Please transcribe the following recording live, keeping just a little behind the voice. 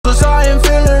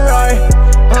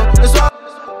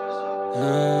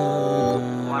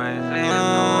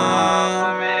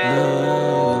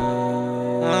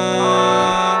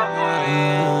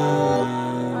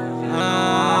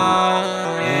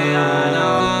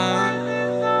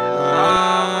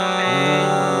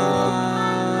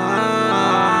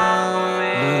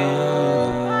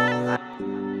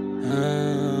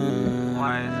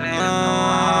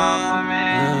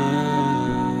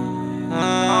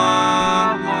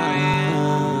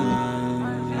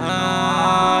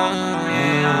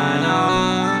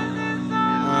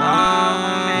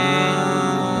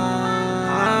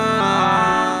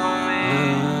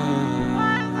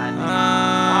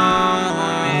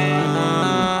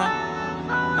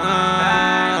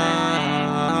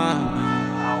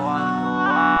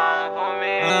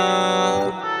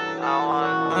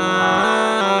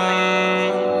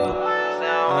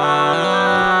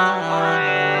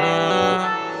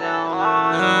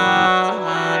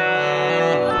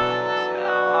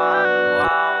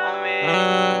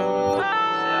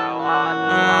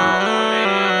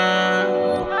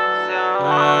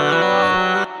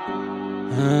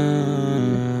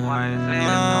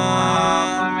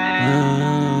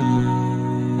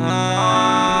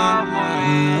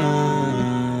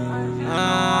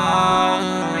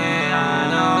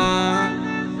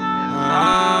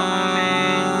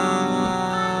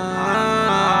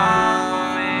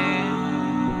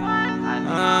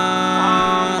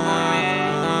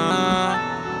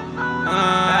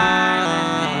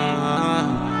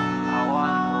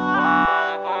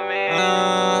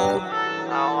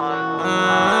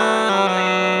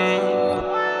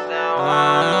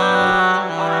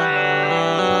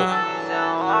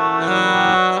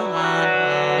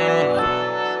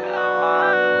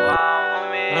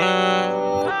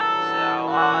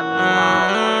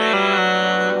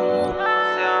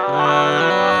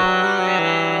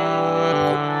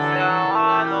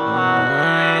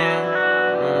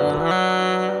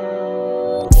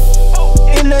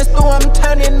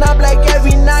like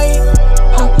every night.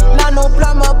 Not no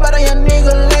plumber, but a young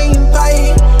nigga laying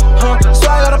pipe. So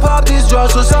I gotta pop these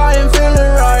drugs, so I ain't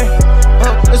feeling right.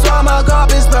 That's why my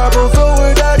cup is purple, filled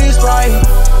with dirty Sprite.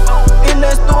 In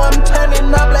the store, I'm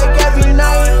turning up like every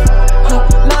night.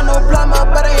 Not no plumber,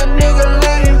 but a young nigga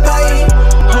laying pipe.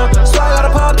 So I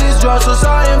gotta pop these drugs, so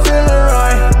I ain't feeling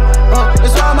right.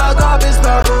 That's why my cup is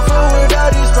purple, filled with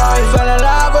dirty Sprite. Fell in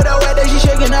love with the way that she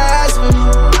shaking her ass for me.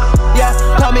 Yeah,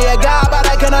 call me a guy, but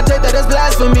I cannot take that as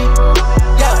blasphemy.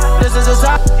 Yeah, this is a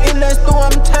sign. In the store,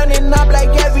 I'm turning up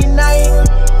like every night.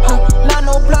 Not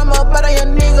no plumber, but a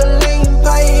young nigga laying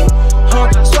pipe.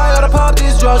 So I gotta pop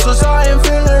these drugs, so I ain't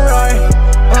feeling right.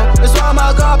 That's why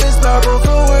my cup is purple,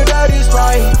 filled with dirty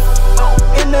Sprite.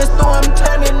 In the store, I'm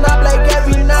turning up like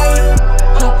every night.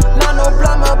 Not no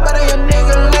plumber, but a young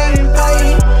nigga laying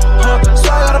pipe. So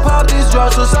I gotta pop these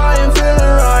drugs, so I ain't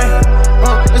feeling right.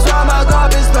 That's why my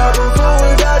cup is purple, filled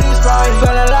with dirty Sprite.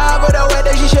 Fell in love with the way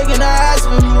that she shaking her ass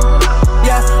for me.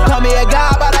 Yeah, call me a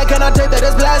guy, but I cannot take that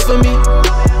as blasphemy.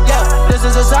 Yeah, this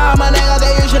is a sign, my nigga,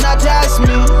 that you should not test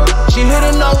me. She hit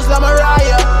a nose like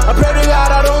Mariah. I pray to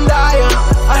God I don't die.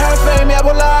 I heard fame, yeah,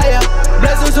 but liar.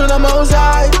 Blessings to the Most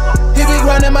High. He be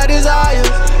granting my desires,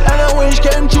 and I wish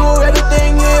came true.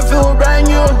 Everything here feel brand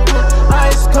new.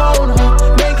 Ice cold,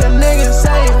 make a nigga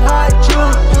say hi, true.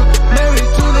 Married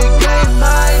to the game,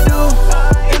 I do.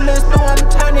 In the store, I'm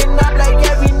turning up like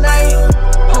every night.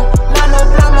 Not no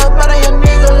plumber, but a young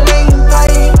nigga laying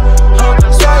pipe.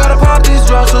 So I gotta pop these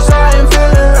drugs, so I ain't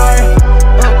feeling right.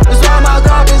 That's why my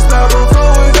cup is purple,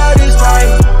 filled with dirty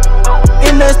Sprite.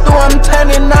 In the store, I'm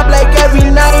turning up like every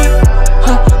night.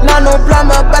 Not no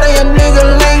plumber, but a young nigga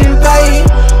laying pipe.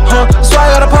 So I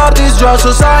gotta pop these drugs,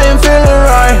 so I ain't feeling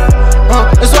right.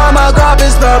 That's why my cup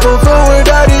is purple, filled with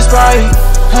dirty Sprite.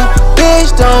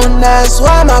 Bitch, don't ask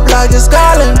why my block is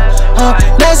calling.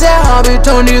 They say I'll be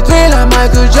 23 like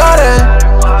Michael Jordan.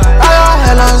 I got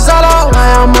hella solo,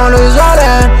 I am always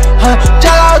rolling.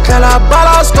 Check out, can I ball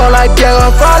out, score like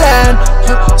Diego falling.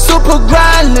 Super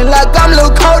grinding like I'm Lil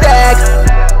Kodak.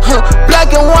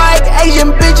 Black and white,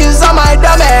 Asian bitches on my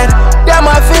dummy. Damn,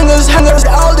 my fingers hanging with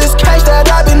all this cash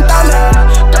that I've been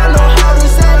thumbing. Don't know how to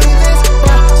say this,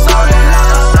 but sorry,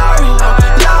 not sorry.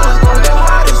 Y'all was gon' go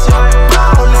hardest,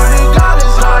 only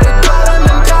regardless, all the dollar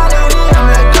mentality.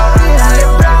 I'm like Kobe, and it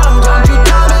brown. Don't you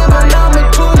tell me my number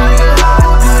 2, nigga, how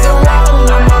to do the wrong.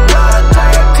 When my blood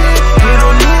type T, he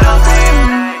don't need a thing.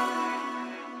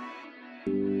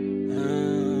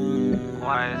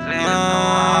 Why is it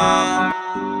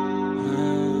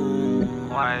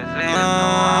Why is it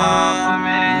for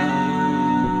me?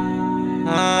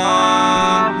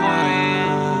 For me.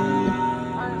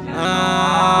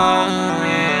 For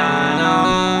me, I know.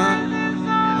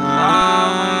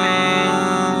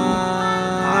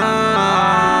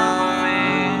 For me. For me.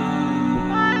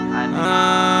 I know.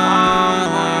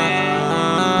 For me.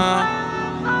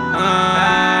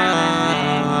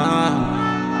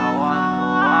 I want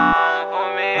for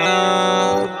me.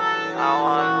 I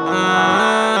want for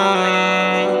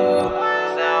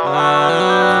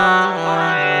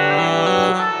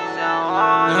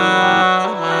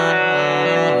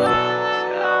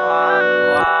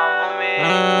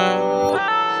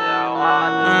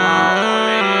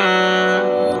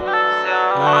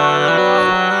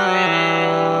me.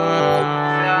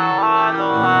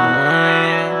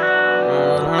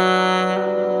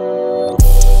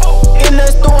 In the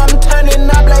store, I'm turning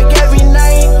up like every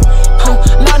night.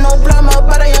 Not no plumber,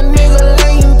 but a young nigga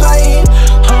laying pipe.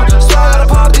 So I gotta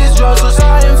pop these drugs, so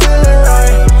I ain't feeling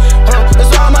right. That's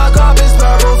why my cup is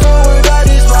purple, filled with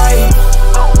dirty Sprite.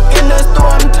 In the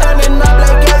store, I'm turning up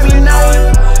like every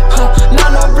night.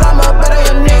 Not no plumber, but a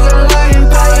young nigga laying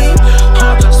pipe.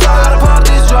 So I gotta pop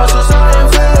these drugs, so I ain't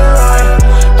feeling right.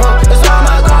 That's why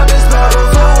my cup is purple,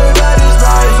 filled with dirty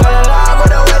Sprite. Fell in love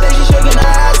with the way that she shaking her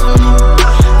ass for me.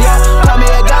 Yeah, call me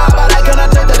a guy, but I cannot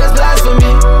tell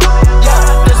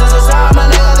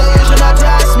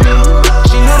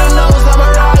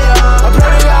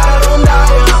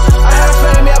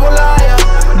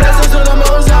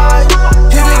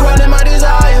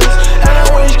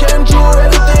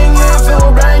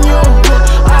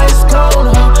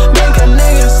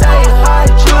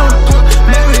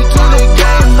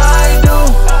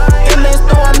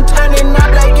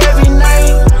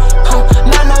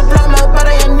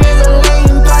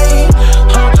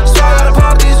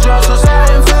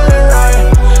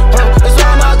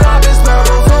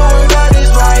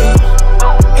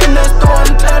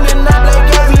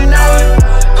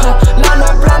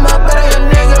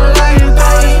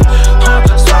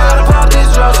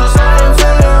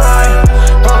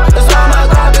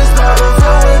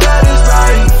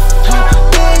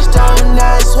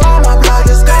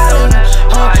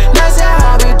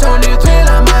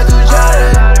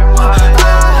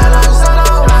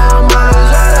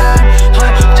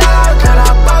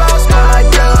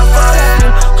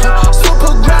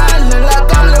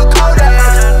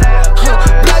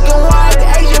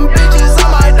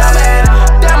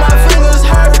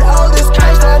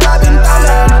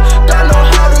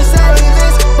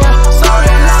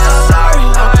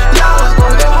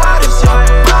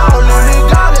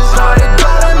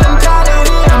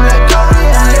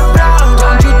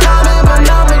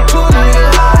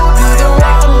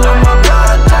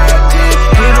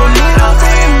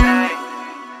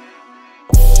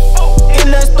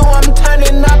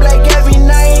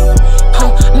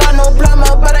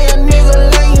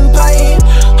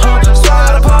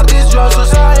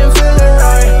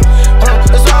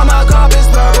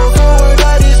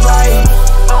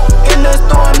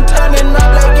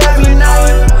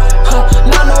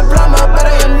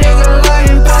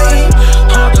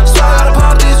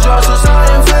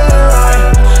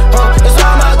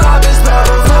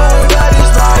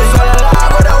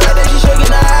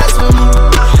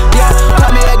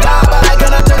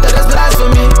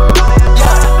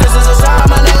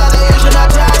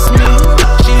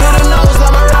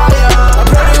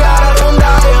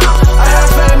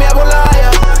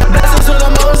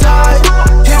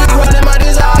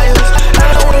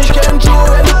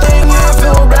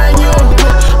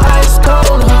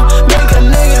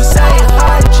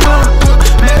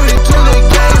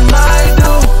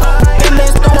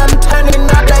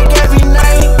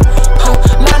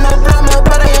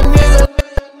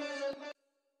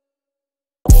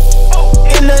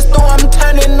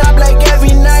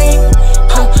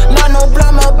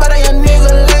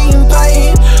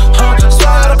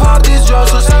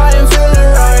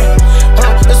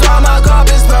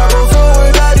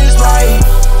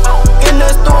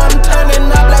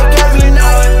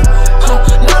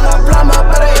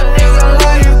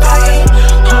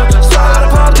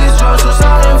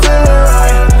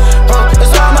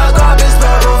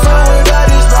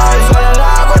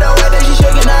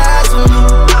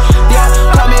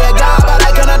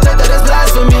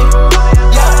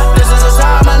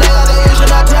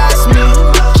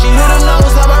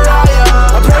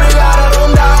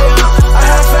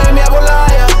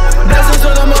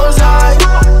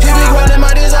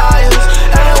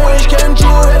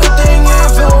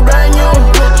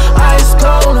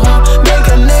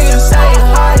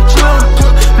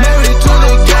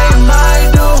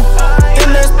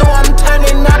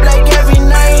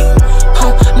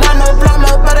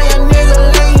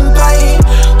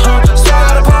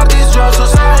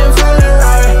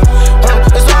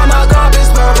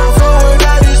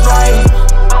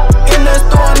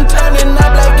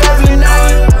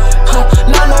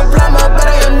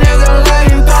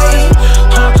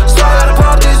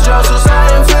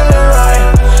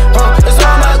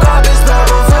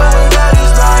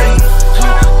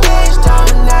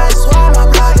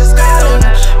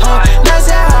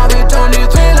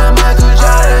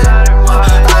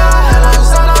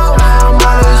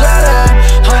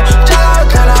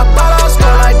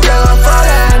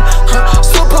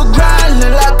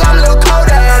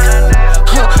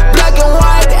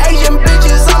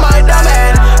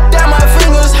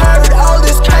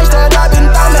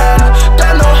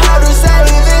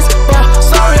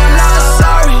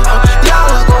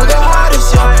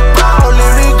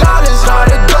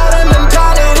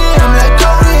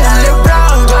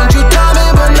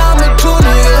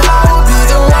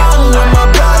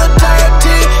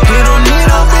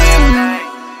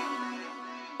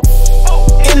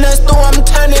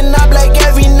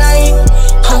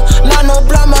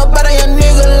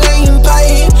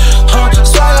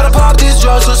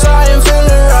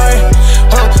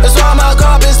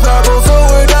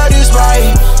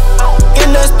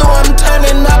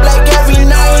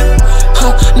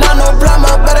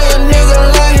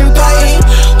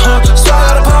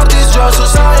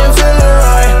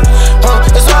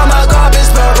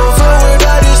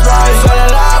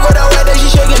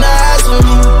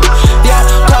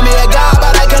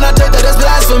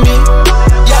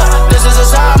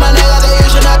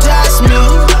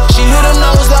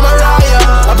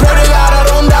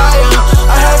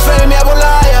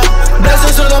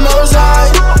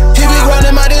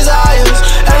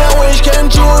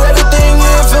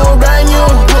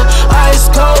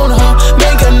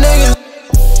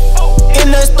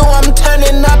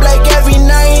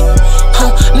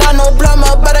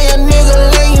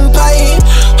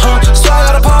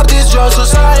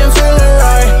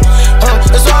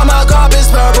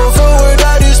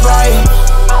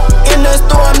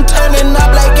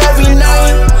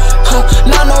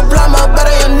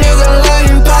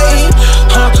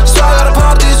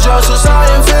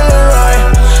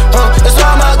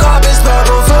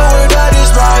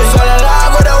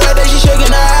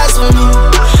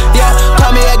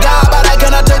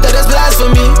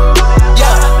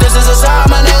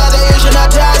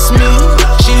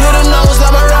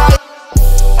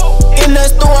the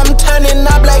store, I'm turning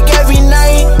up like every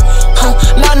night.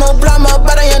 Not no plumber,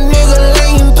 but a young nigga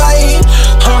laying pipe.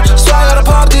 So I gotta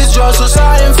pop these drugs, so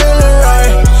I ain't feeling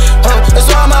right. That's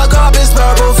why my cup is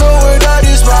purple, filled with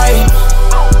dirty Sprite.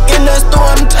 In the store,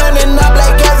 I'm turning up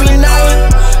like every night.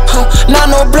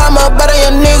 Not no plumber, but a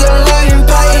young nigga laying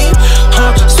pipe.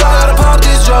 So I gotta pop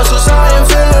these drugs, so I ain't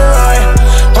feeling right.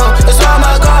 That's why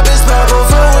my cup is purple,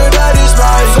 filled with dirty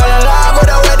Sprite. Fell in love with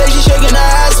the way that she shaking her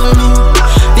ass for me.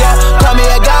 Yeah, call me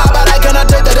a god, but I cannot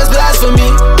take that as blasphemy.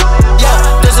 Yeah,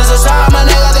 this is a sign, my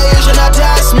nigga, that you should not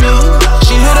test me.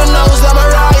 She hit her nose like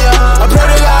Mariah. I pray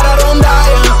to God I don't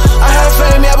die. I have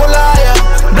fame, yeah, but liar.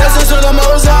 Blessings to the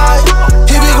Most High.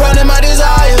 He be granting my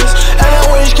desire.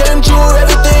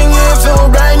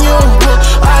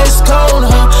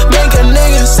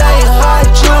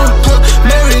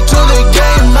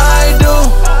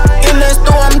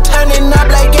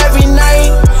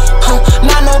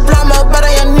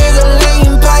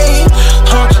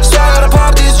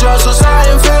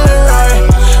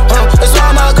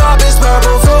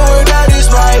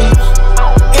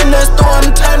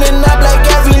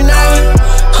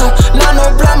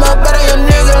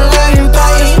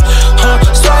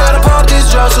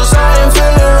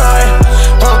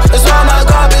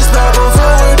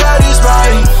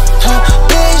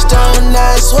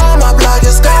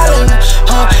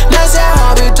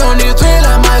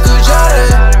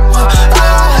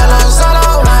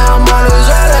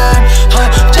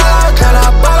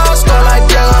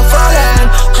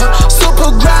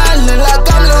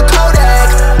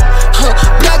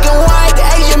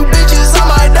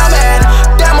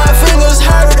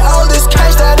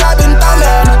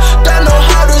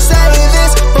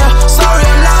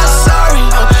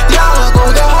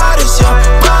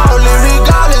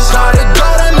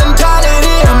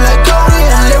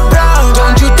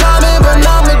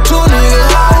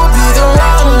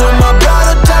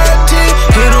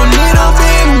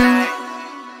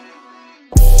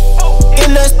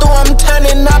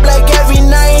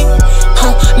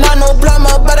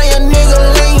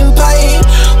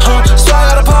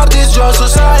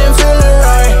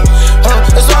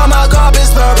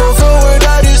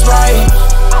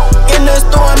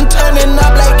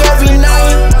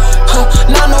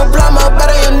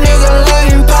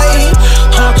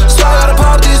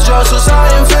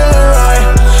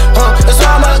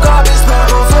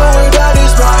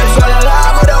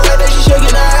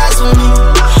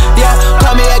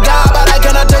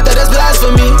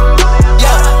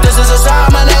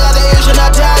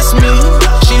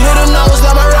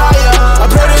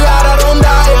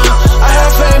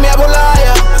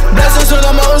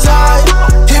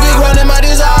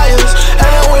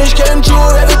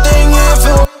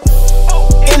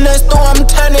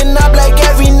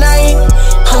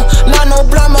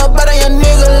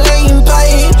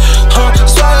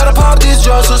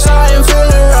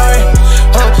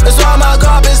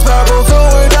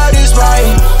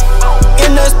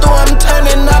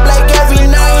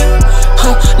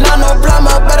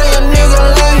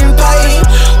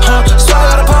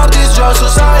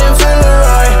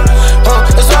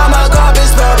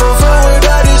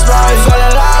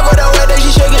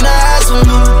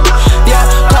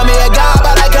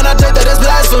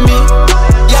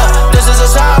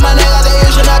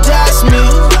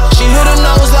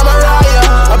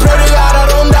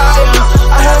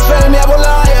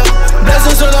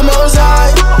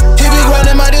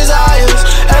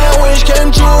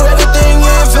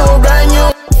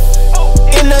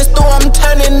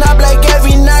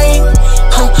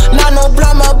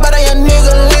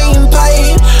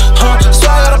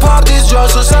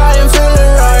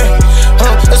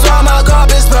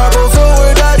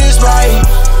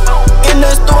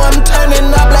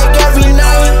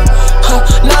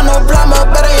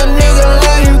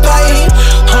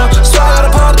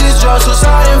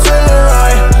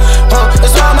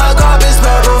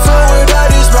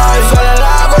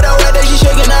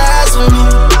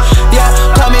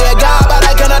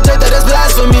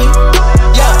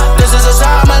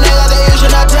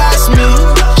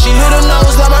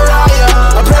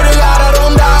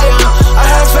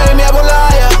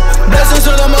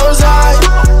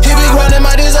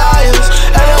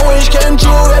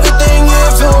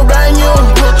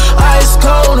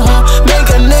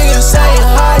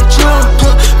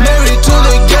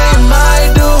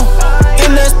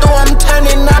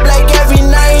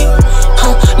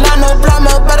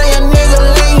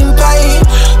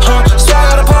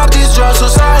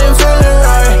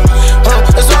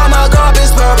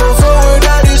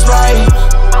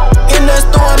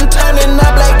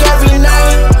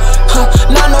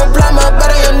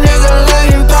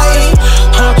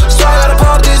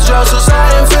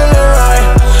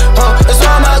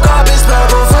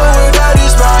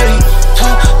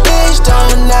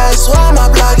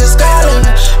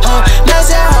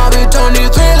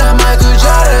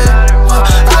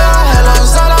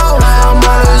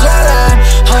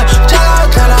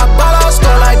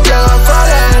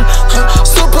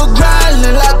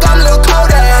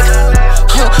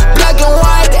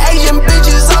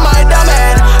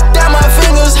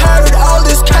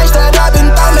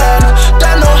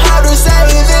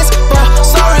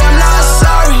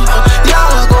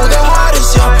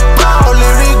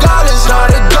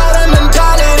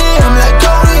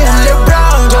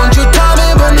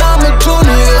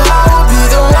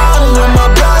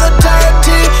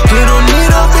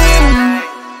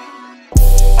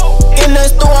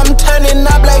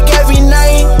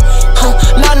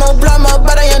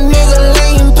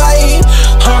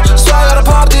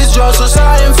 so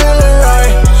I ain't feeling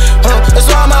right. That's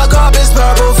why my cup is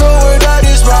purple, filled with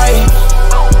dirty Sprite.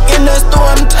 In the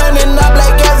store, I'm turning up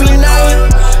like every night.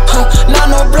 Not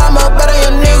no drama, better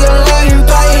your nigga lane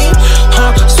pay.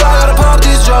 So I gotta pop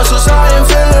these drugs, so I ain't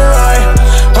feeling right.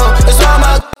 That's why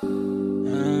my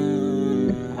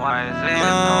why is it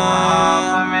so hard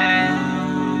for me?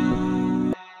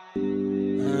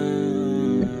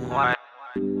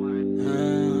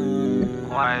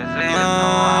 Why is it so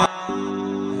hard?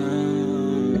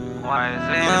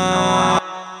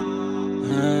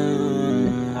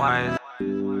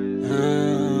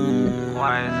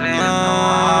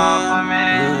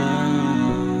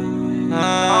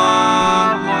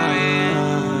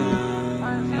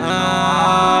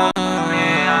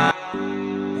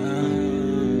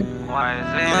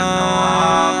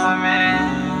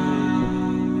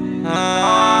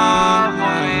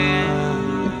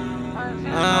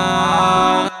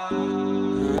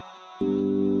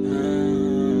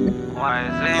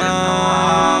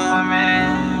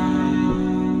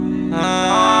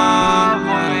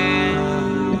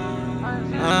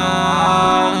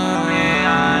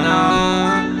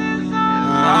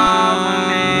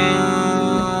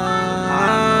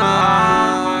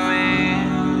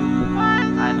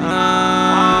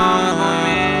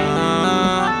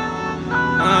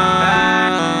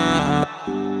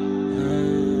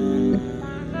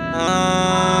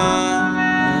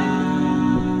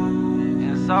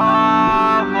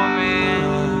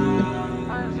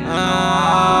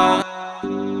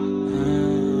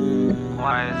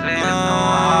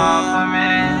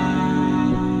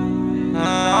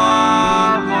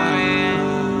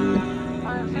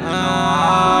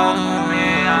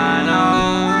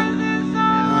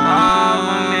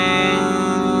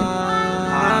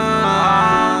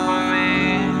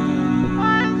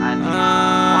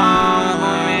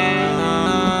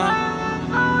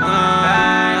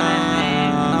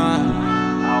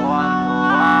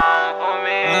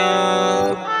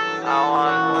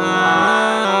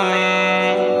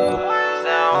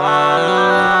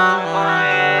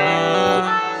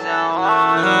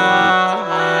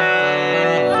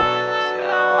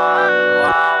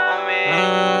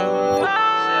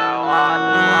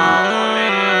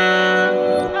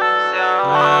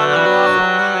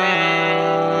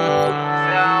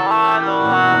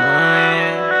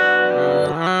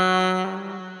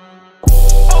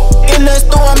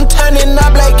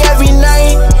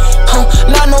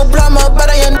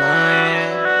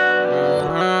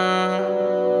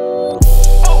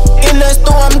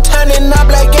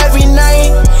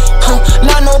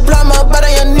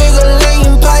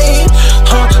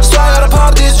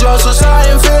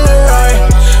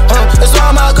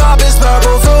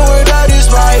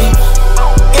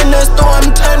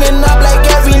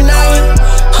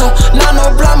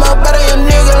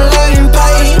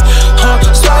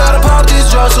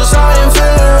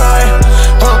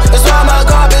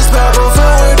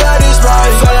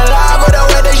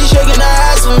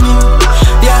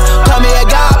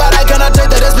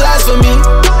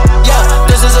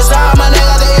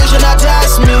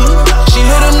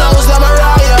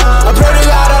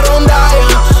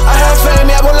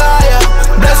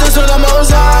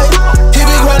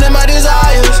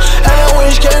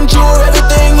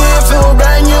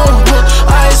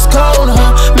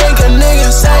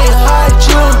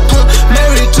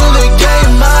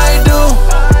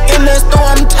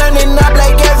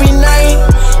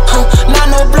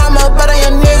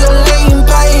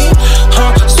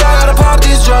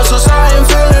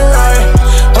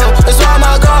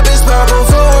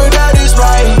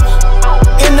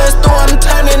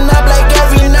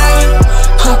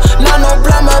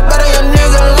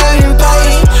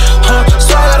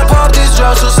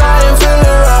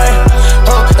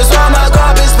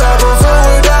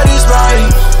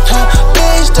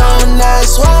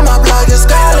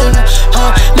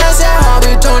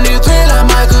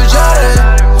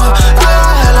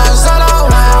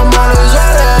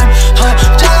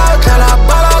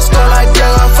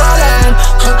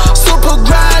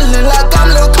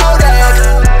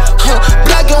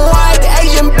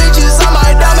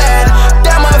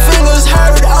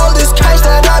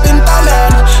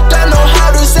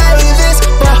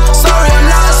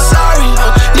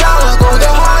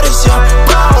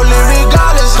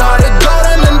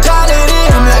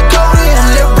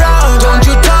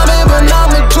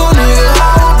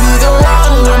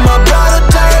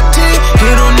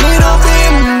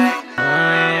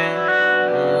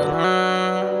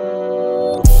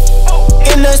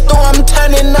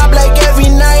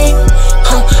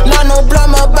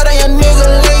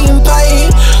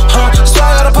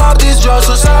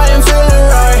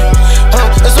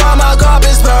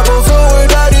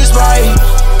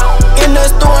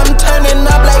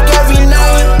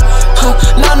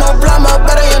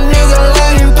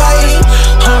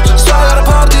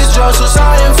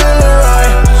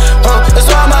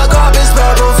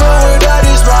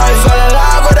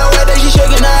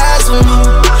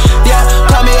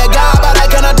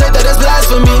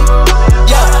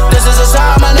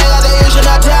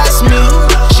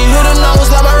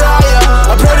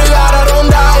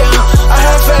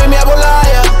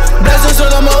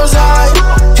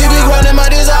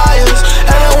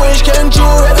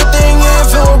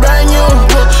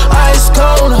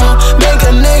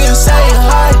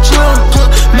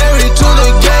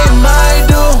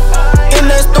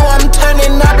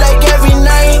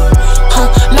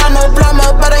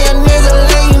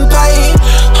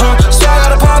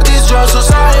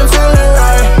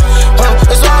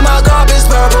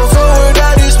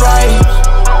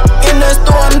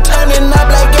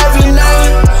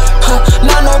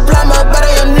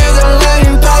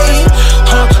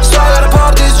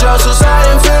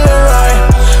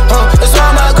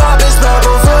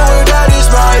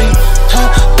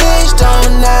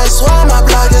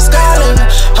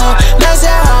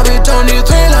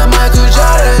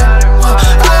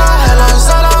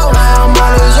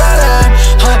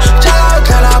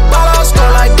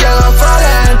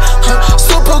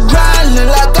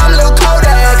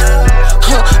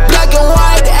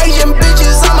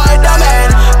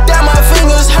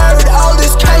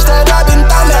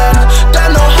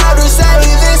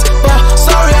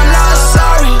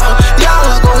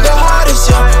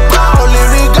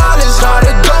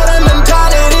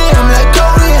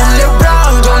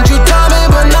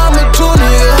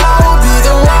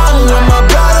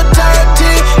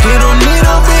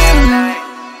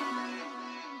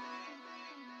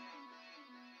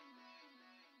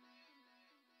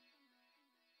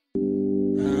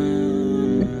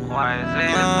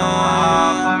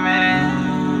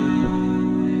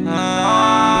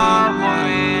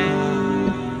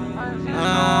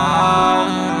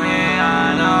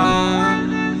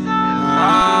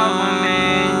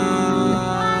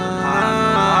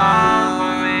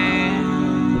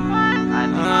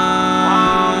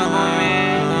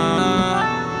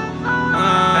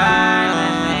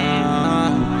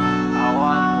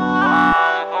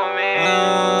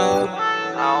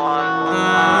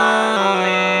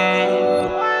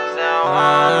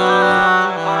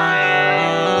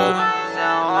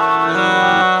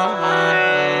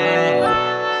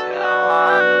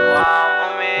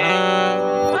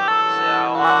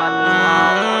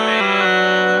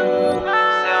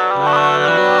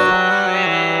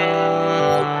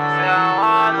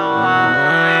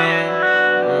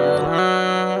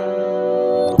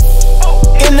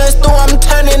 the stool, I'm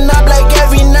turning up like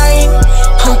every night.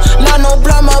 Not no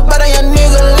plumber, but a young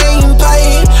nigga laying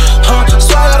pipe.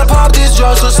 So I gotta pop these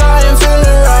drugs, cause I ain't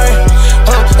feeling right.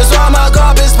 That's why my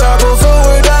cup is purple.